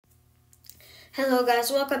Hello guys,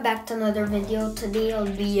 welcome back to another video. Today I'll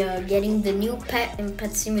be getting the new pet in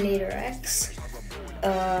Pet Simulator X.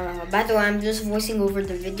 By the way, I'm just voicing over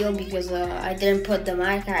the video because I didn't put the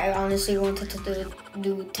mic. I honestly wanted to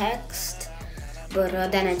do text, but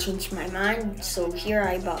then I changed my mind. So here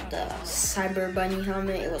I bought the Cyber Bunny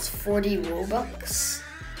helmet. It was 40 robux.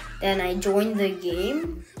 Then I joined the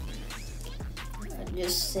game.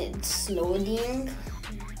 It's loading.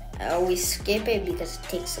 I always skip it because it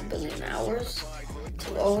takes a billion hours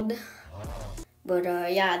to load. But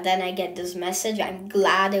yeah, then I get this message. I'm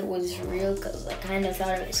glad it was real because I kind of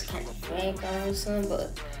thought it was kind of fake, honestly,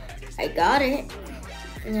 but I got it.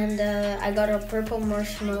 And I got a purple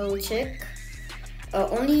marshmallow chick.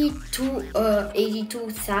 Only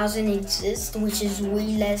 82,000 exist, which is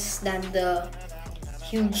way less than the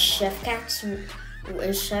huge chef cats.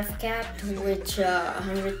 Which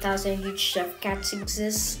 100,000 huge chef cats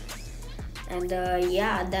exist. And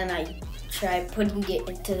yeah, then I tried putting it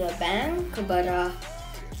into the bank, but I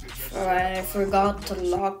forgot to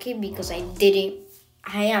lock it because I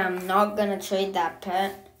am not gonna trade that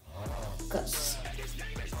pet because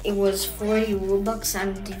it was 40 robux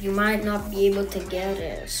and you might not be able to get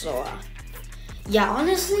it. So yeah,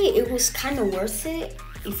 honestly, it was kind of worth it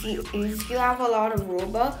if you have a lot of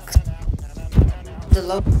robux.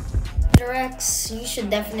 The X, you should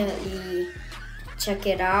definitely check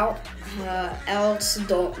it out. Else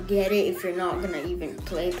don't get it if you're not gonna even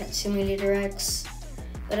play Pet Simulator X.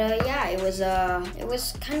 But yeah, it was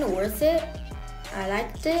kind of worth it. I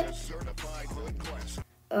liked it.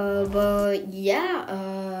 But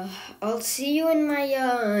yeah, I'll see you in my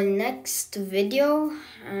next video.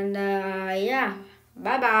 And yeah,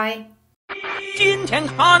 bye bye. 金钱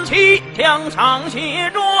看齐，墙上写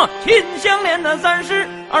着“秦香莲的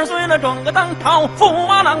32岁了，装个当朝驸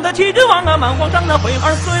马郎的气质王啊，满皇上的徽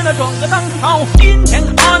2岁了，装个当朝。金钱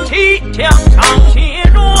看齐，墙上写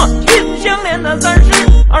着“秦香莲的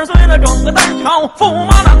32岁了，装个当朝驸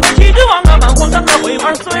马郎的气质王啊，满皇上的徽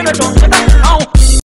2岁了，装个当。